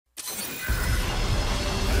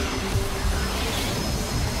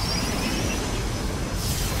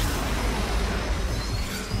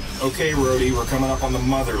Okay, Rhodey, we're coming up on the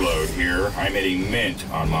mother lode here. I made a mint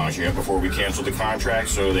on Magia before we canceled the contract,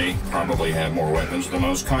 so they probably have more weapons than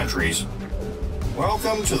most countries.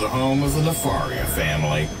 Welcome to the home of the Nefaria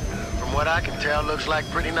family. From what I can tell, looks like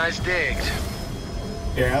pretty nice digs.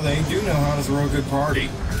 Yeah, they do know how to throw a good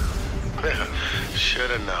party.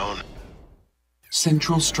 Should have known.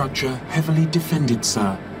 Central structure heavily defended,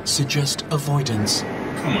 sir. Suggest avoidance.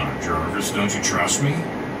 Come on, Jarvis, don't you trust me?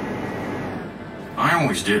 I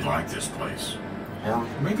always did like this place. Or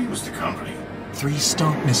maybe it was the company. 3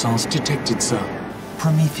 Stark missiles detected, sir.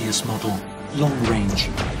 Prometheus model. Long range.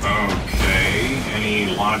 Okay,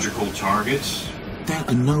 any logical targets? There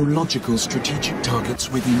are no logical strategic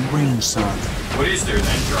targets within range, sir. What is there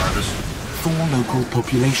then, Jarvis? 4 local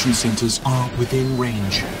population centers are within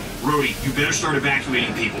range. Rhodey, you better start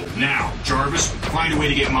evacuating people. Now, Jarvis, find a way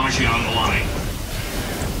to get Magia on the line.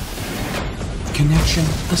 Connection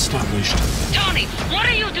established. Tony, what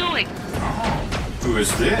are you doing? Oh, who is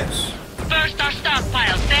this? First our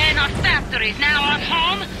stockpiles, then our factories, now our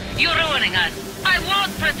home? You're ruining us. I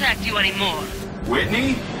won't protect you anymore.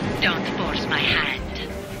 Whitney? Don't force my hand.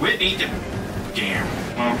 Whitney? Damn.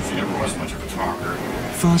 Well, she never was much of a talker.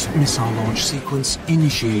 First missile launch sequence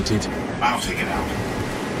initiated. I'll take it out.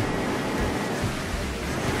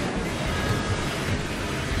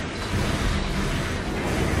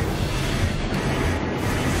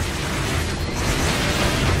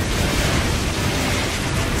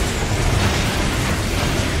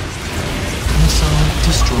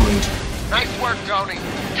 Destroyed. Nice work, Tony.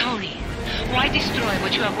 Tony, why destroy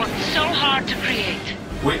what you have worked so hard to create?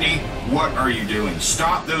 Whitney, what are you doing?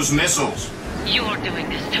 Stop those missiles! You're doing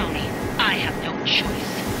this, Tony. I have no choice.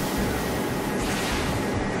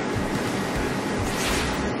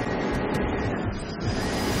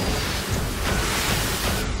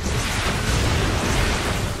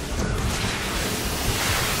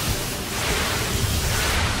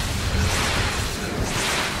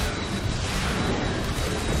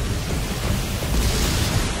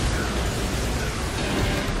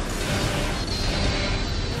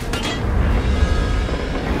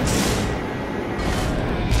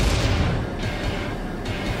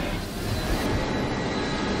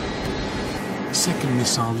 Second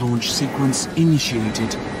missile launch sequence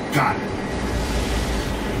initiated. Got it.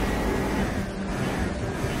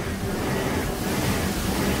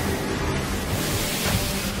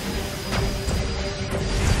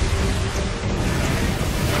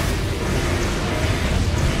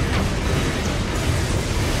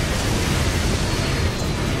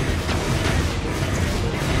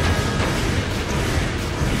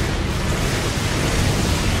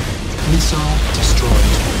 Missile destroyed.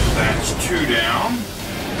 That's 2 down.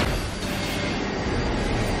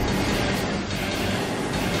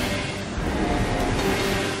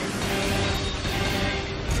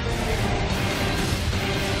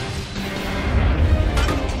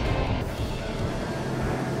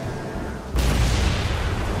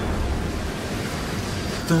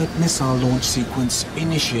 Third missile launch sequence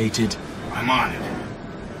initiated. I'm on it.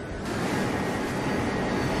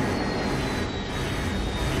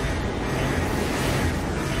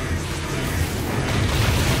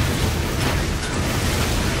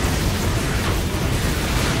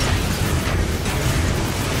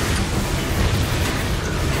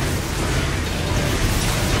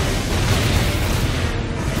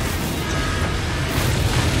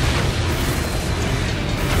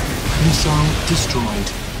 Missile destroyed.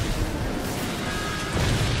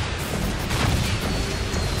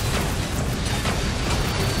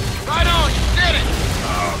 Right on, you did it!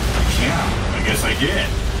 Yeah, I guess I did.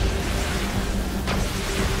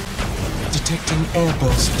 Detecting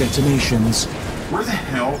airburst detonations. Where the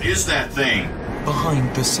hell is that thing?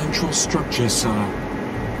 Behind the central structure, sir.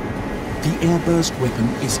 The airburst weapon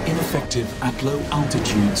is ineffective at low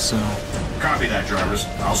altitude, sir. Copy that, Jarvis.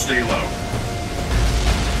 I'll stay low.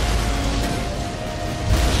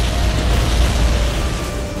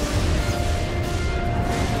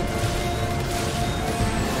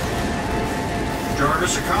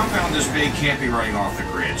 Jarvis, a compound this big can't be running off the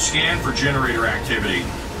grid. Scan for generator activity.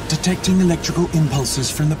 Detecting electrical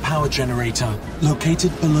impulses from the power generator,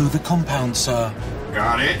 located below the compound, sir.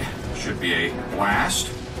 Got it. Should be a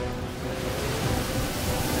blast.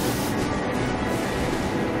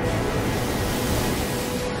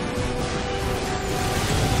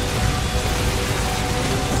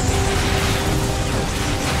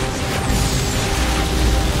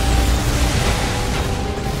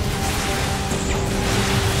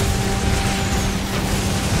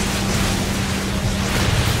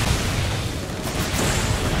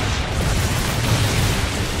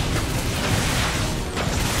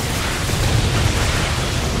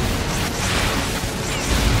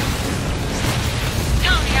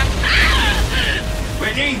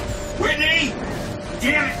 Whitney!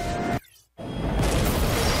 Damn it!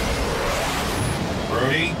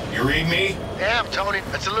 Brody, you read me? Damn, Tony,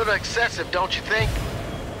 that's a little excessive, don't you think?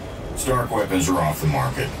 Stark weapons are off the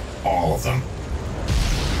market. All of them.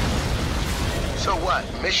 So what,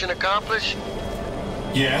 mission accomplished?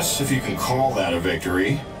 Yes, if you can call that a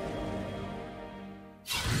victory.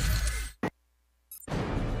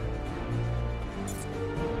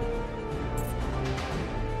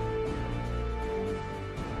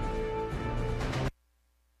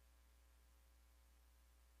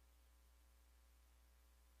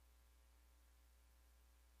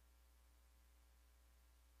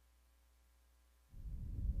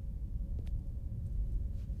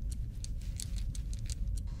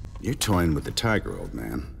 You're toying with the tiger, old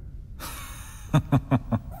man.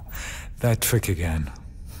 That trick again.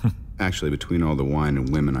 Actually, between all the wine and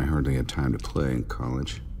women, I hardly had time to play in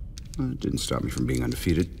college. It didn't stop me from being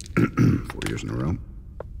undefeated 4 years in a row.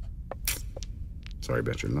 Sorry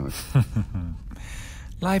about your luck.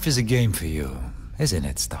 Life is a game for you, isn't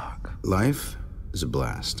it, Stark? Life is a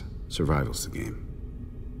blast. Survival's the game.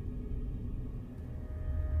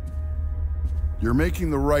 You're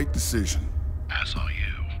making the right decision. As are you.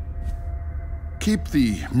 Keep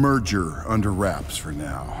the merger under wraps for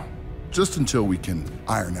now. Just until we can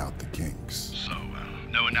iron out the kinks. So,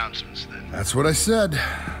 no announcements then? That's what I said.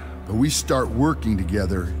 But we start working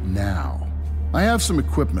together now. I have some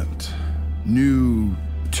equipment. New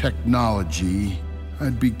technology.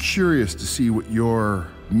 I'd be curious to see what your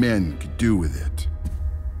men could do with it.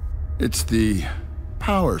 It's the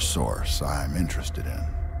power source I'm interested in.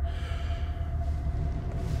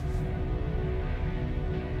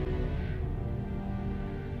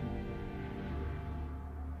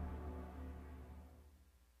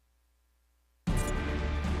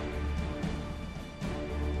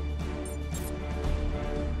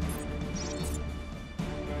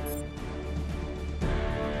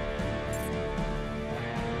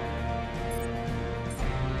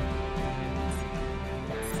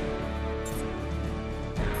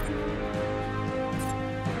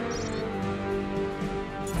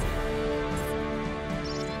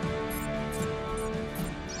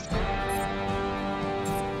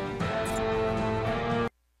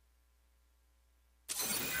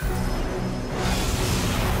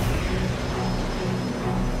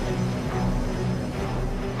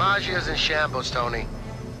 Magia's in shambles, Tony.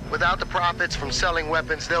 Without the profits from selling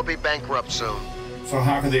weapons, they'll be bankrupt soon. So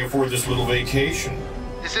how can they afford this little vacation?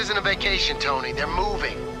 This isn't a vacation, Tony. They're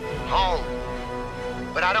moving. Home.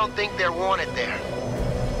 But I don't think they're wanted there.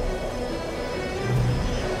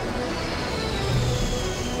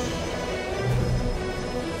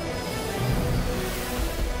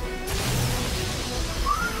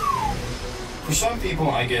 For some people,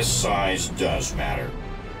 I guess size does matter.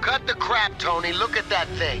 Cut the crap, Tony. Look at that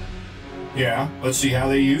thing. Yeah, let's see how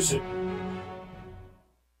they use it.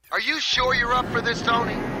 Are you sure you're up for this,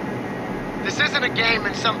 Tony? This isn't a game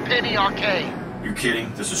in some penny arcade. You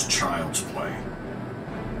kidding? This is child's play.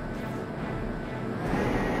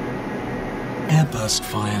 Airburst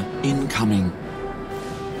fire incoming.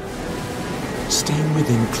 Staying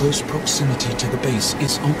within close proximity to the base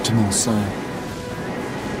is optimal, sir.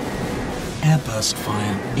 Airburst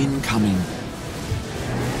fire incoming.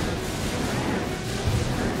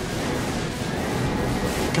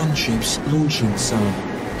 Gunships launching, sir.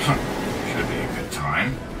 Should be a good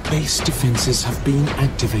time. Base defenses have been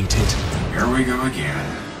activated. Here we go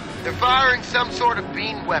again. They're firing some sort of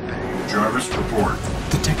beam weapon. Jarvis, report.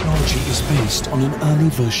 The technology is based on an early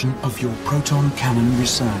version of your proton cannon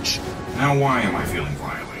research. Now why am I feeling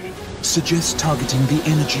violated? Suggest targeting the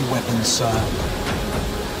energy weapon, sir.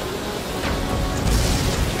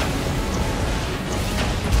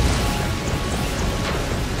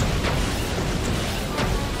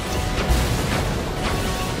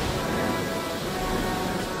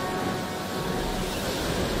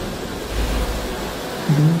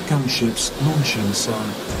 More gunships launching, sir.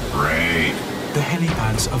 Great. The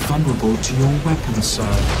helipads are vulnerable to your weapons,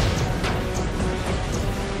 sir.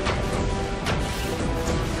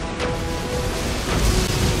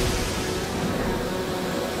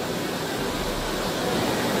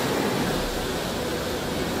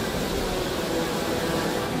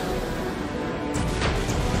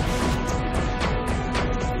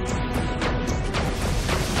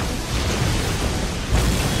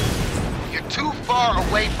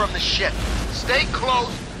 Away from the ship. Stay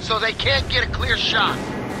close so they can't get a clear shot.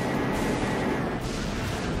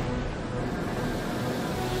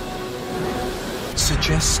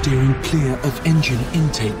 Suggest steering clear of engine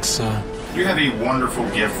intake, sir. You have a wonderful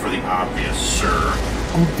gift for the obvious, sir.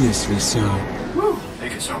 Obviously, sir. Woo! They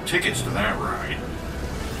could sell tickets to that ride.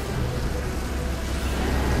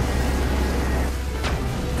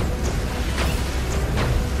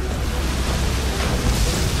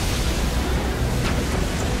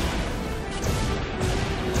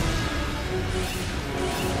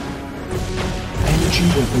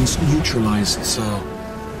 Energy weapons neutralized, sir.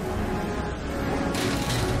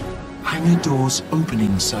 Hangar doors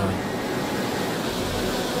opening, sir.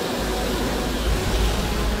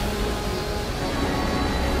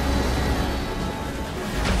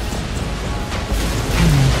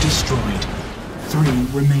 Hangar destroyed. 3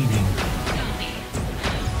 remaining. Tony,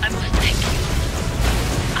 I must thank you.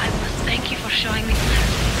 I must thank you for showing me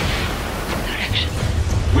direction.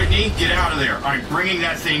 Whitney, get out of there. I'm bringing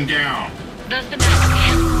that thing down. Does the mask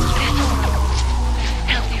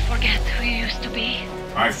help you forget who you used to be?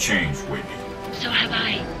 I've changed, Whitney. So have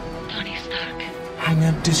I, Tony Stark.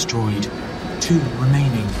 Hangar destroyed. 2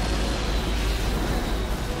 remaining.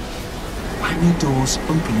 Hangar doors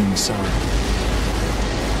opening, sir.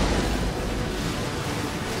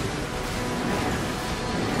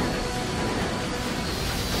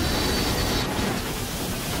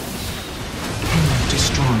 Hangar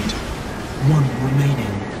destroyed. 1 remaining.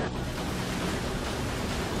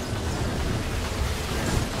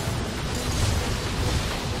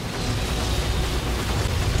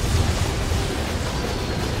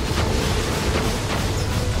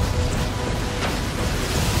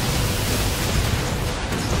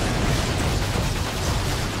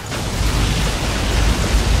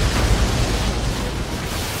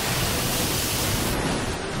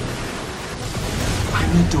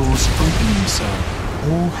 Hangar doors opening, sir.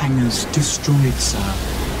 All hangars destroyed, sir.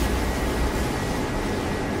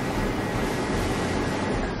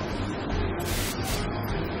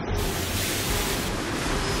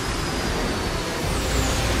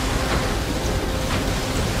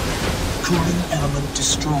 Cooling element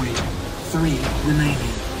destroyed. 3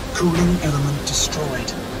 remaining. Cooling element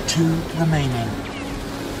destroyed. 2 remaining.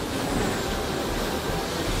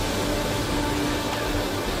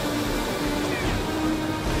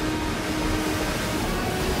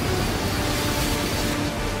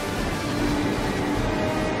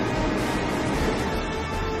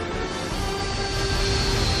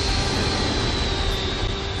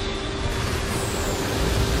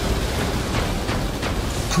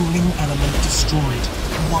 Cooling element destroyed.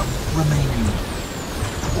 1 remaining.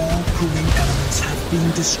 All cooling elements have been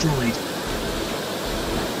destroyed.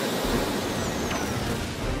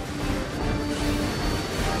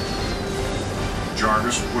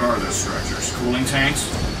 Jarvis, what are those structures? Cooling tanks?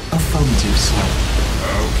 Affirmative, sir.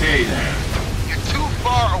 Okay, then. You're too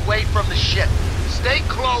far away from the ship. Stay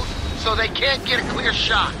close so they can't get a clear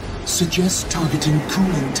shot. Suggest targeting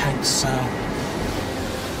cooling tanks, sir.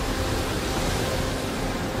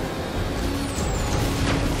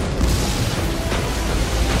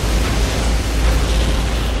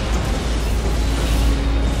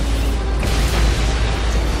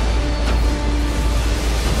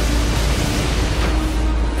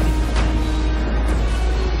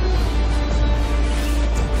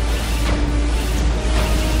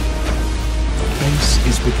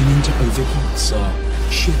 Beginning to overheat, sir.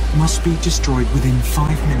 Ship must be destroyed within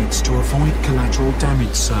 5 minutes to avoid collateral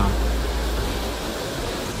damage, sir.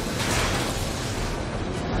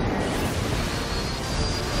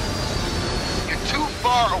 You're too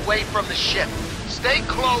far away from the ship. Stay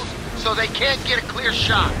close so they can't get a clear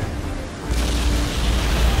shot.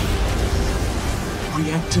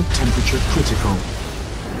 Reactor temperature critical.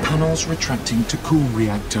 Panels retracting to cool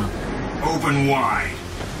reactor. Open wide.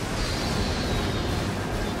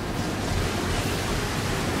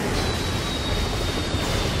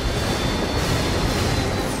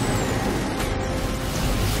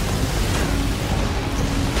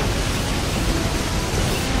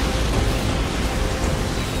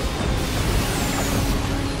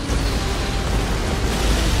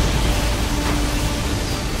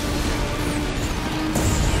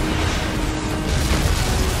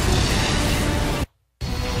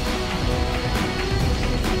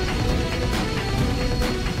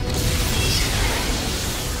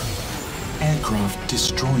 Aircraft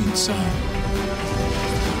destroyed, sir.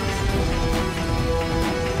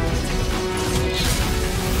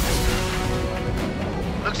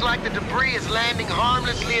 Looks like the debris is landing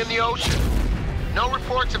harmlessly in the ocean. No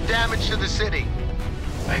reports of damage to the city.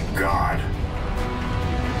 Thank God.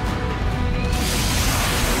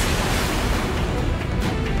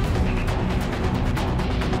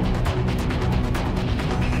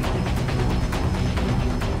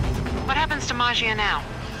 What happens to Magia now?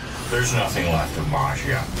 There's nothing left of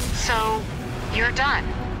Magia. So, you're done?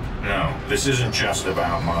 No, this isn't just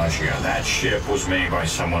about Magia. That ship was made by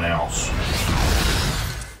someone else.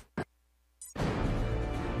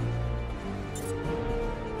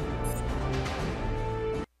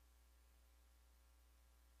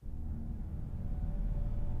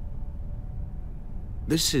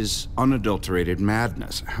 This is unadulterated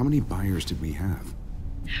madness. How many buyers did we have?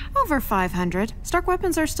 Over 500. Stark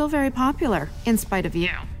weapons are still very popular, in spite of you.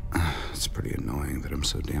 It's pretty annoying that I'm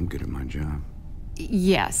so damn good at my job.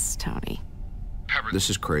 Yes, Tony. This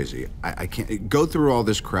is crazy. I can't go through all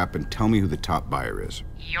this crap and tell me who the top buyer is.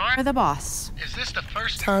 You're the boss. Is this the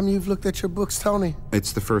first time you've looked at your books, Tony?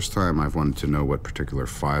 It's the first time I've wanted to know what particular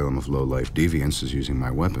phylum of low-life deviants is using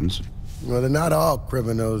my weapons. Well, they're not all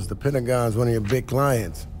criminals. The Pentagon's one of your big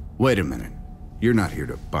clients. Wait a minute. You're not here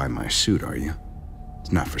to buy my suit, are you?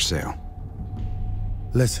 It's not for sale.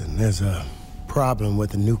 Listen, there's a problem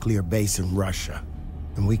with a nuclear base in Russia.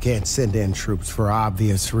 And we can't send in troops for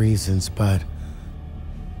obvious reasons, but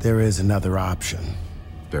there is another option.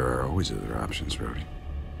 There are always other options, Rhodey.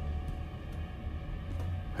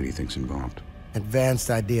 Who do you think's involved? Advanced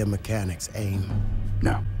idea mechanics, AIM.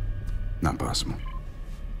 No, not possible.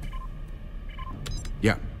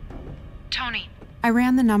 Yeah. Tony. I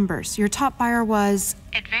ran the numbers. Your top buyer was...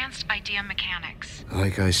 Advanced Idea Mechanics.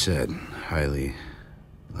 Like I said, highly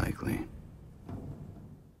likely.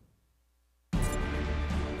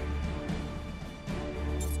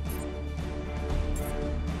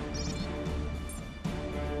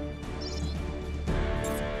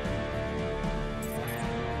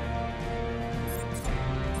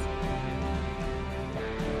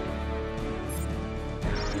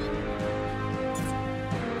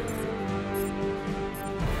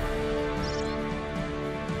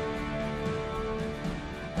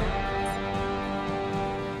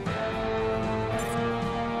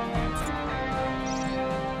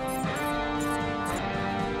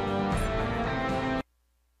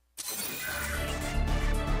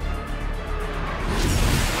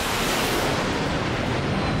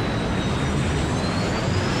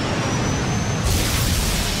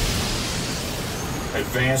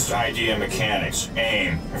 Advanced Idea Mechanics,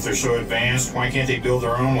 AIM. If they're so advanced, why can't they build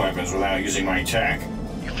their own weapons without using my tech?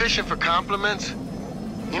 You fishing for compliments?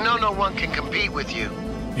 You know no one can compete with you.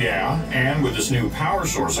 Yeah, and with this new power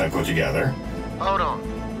source I put together. Hold on.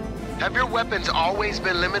 Have your weapons always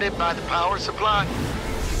been limited by the power supply?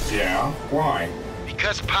 Yeah, why?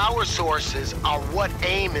 Because power sources are what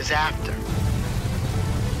AIM is after.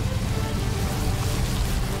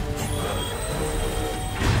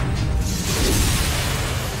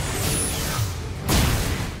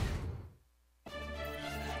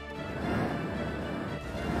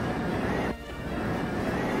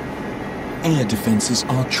 Air defenses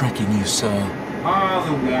are tracking you, sir. Ah,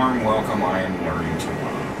 the warm welcome I am learning to love.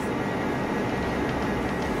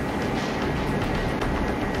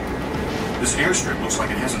 This airstrip looks like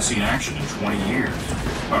it hasn't seen action in 20 years.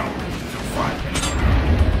 Well, until 5 minutes ago.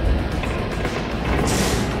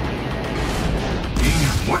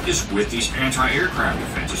 What is with these anti-aircraft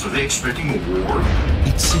defenses? Are they expecting a war?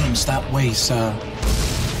 It seems that way, sir.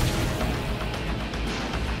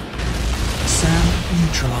 SAM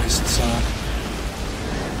neutralized, sir.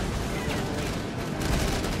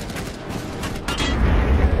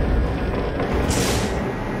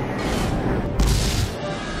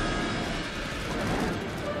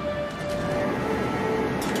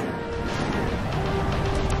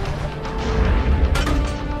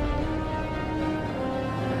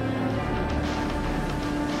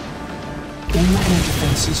 All air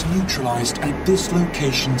defenses neutralized at this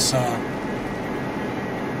location, sir.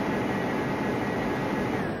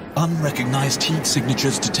 Unrecognized heat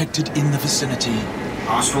signatures detected in the vicinity.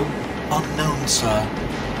 Hostile? Unknown, sir.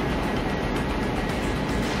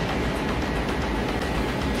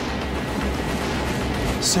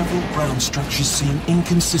 Several ground structures seem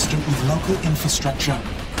inconsistent with local infrastructure.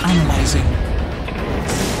 Analyzing.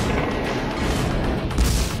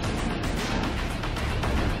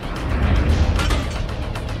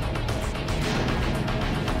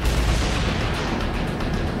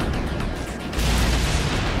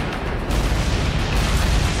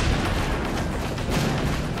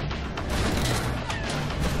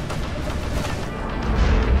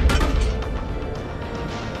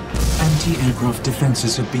 Anti-aircraft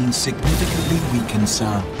defenses have been significantly weakened,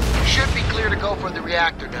 sir. You should be clear to go for the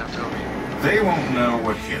reactor now, Tony. They won't know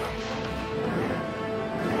what hit them.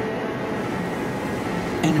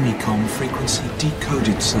 Enemy comm frequency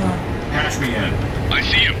decoded, sir. Patch me in. I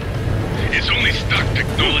see him. It's only stock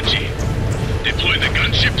technology. Deploy the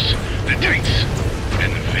gunships, the tanks,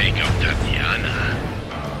 and Vega Tatiana.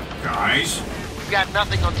 Guys? We've got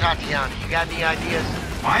nothing on Tatiana. You got any ideas?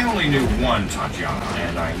 I only knew one Tatiana,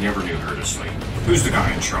 and I never knew her to sleep. Who's the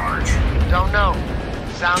guy in charge? Don't know.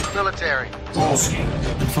 Sounds military. Volsky.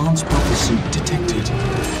 Advanced bubble suit detected.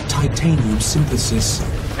 Titanium synthesis.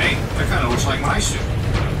 Hey, that kind of looks like my suit.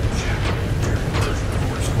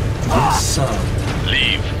 Yes, sir.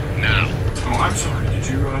 Leave now. Oh, I'm sorry. Did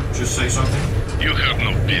you just say something? You have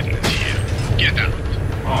no business here. Get out.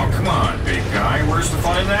 Oh, come on, big guy. Where's the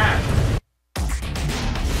fun in that?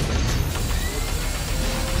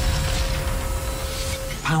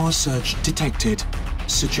 Power surge detected.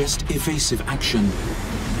 Suggest evasive action.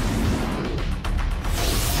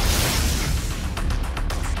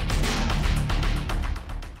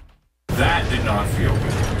 That did not feel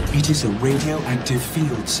good. It is a radioactive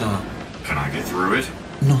field, sir. Can I get through it?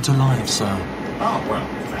 Not alive, sir. Oh, well,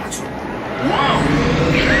 that's all. Whoa!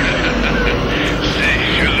 Say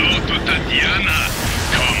hello to Tatiana,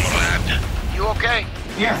 comrade. You okay?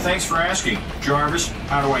 Yeah, thanks for asking. Jarvis,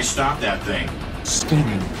 how do I stop that thing?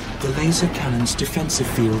 Scanning. The laser cannon's defensive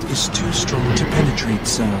field is too strong to penetrate,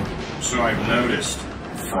 sir. So I've noticed.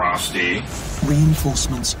 Frosty.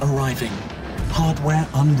 Reinforcements arriving. Hardware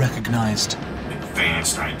unrecognized.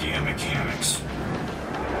 Advanced idea mechanics.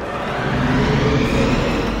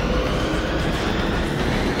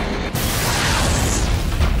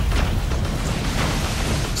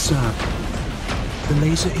 Sir, the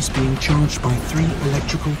laser is being charged by 3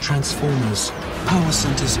 electrical transformers. Power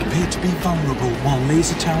centers appear to be vulnerable while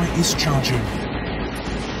laser tower is charging.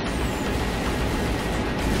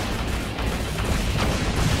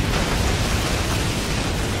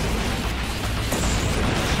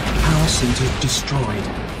 Power center destroyed.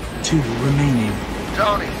 2 remaining.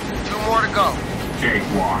 Tony, 2 more to go.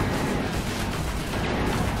 Cakewalk.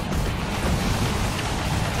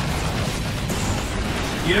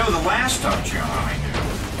 You know, the last Tatiana I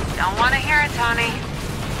knew. Don't want to hear it, Tony.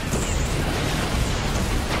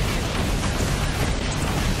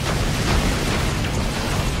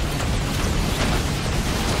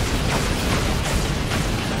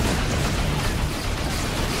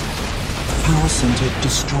 Power center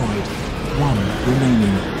destroyed. 1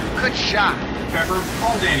 remaining. Good shot. Pepper,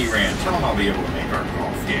 call Danny Rand. Tell him I'll be able to make our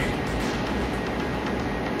golf game.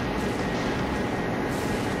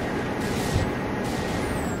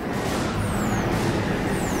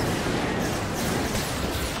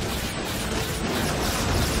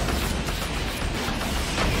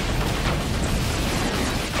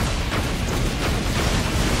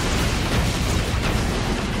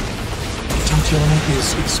 Tatiana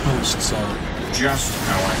is exposed, sir. Just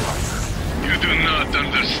how I like her. You do not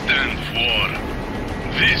understand war.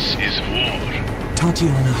 This is war.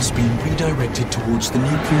 Tatiana has been redirected towards the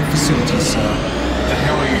nuclear facility, sir. What the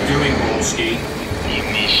hell are you doing, Wolski?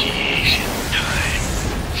 Initiation time.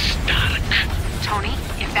 Stark. Tony,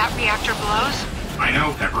 if that reactor blows... I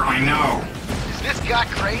know, Pepper, I know. Is this guy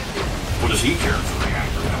crazy? What does he care if the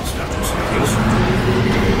reactor melts down his heels?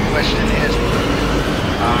 Question is,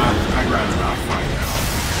 I'd rather not find out.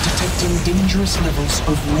 Detecting dangerous levels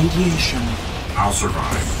of radiation. I'll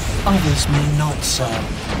survive. Others may not, sir.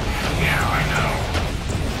 Yeah, I know.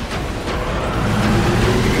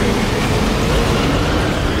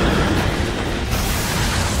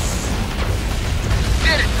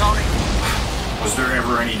 did it, Tony. Was there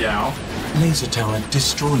ever any doubt? Laser tower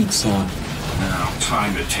destroyed, sir. Now,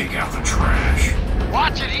 time to take out the trash.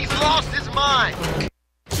 Watch it, he's lost his mind.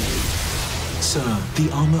 Sir, the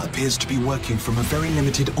armor appears to be working from a very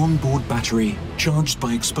limited onboard battery, charged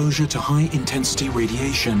by exposure to high-intensity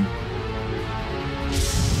radiation.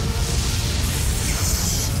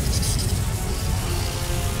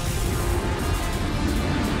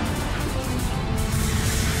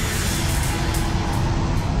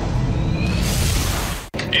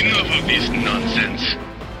 Enough of this nonsense.